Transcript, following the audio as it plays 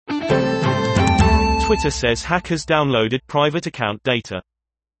Twitter says hackers downloaded private account data.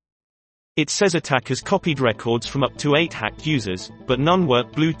 It says attackers copied records from up to 8 hacked users, but none were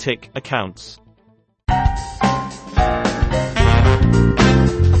blue tick accounts.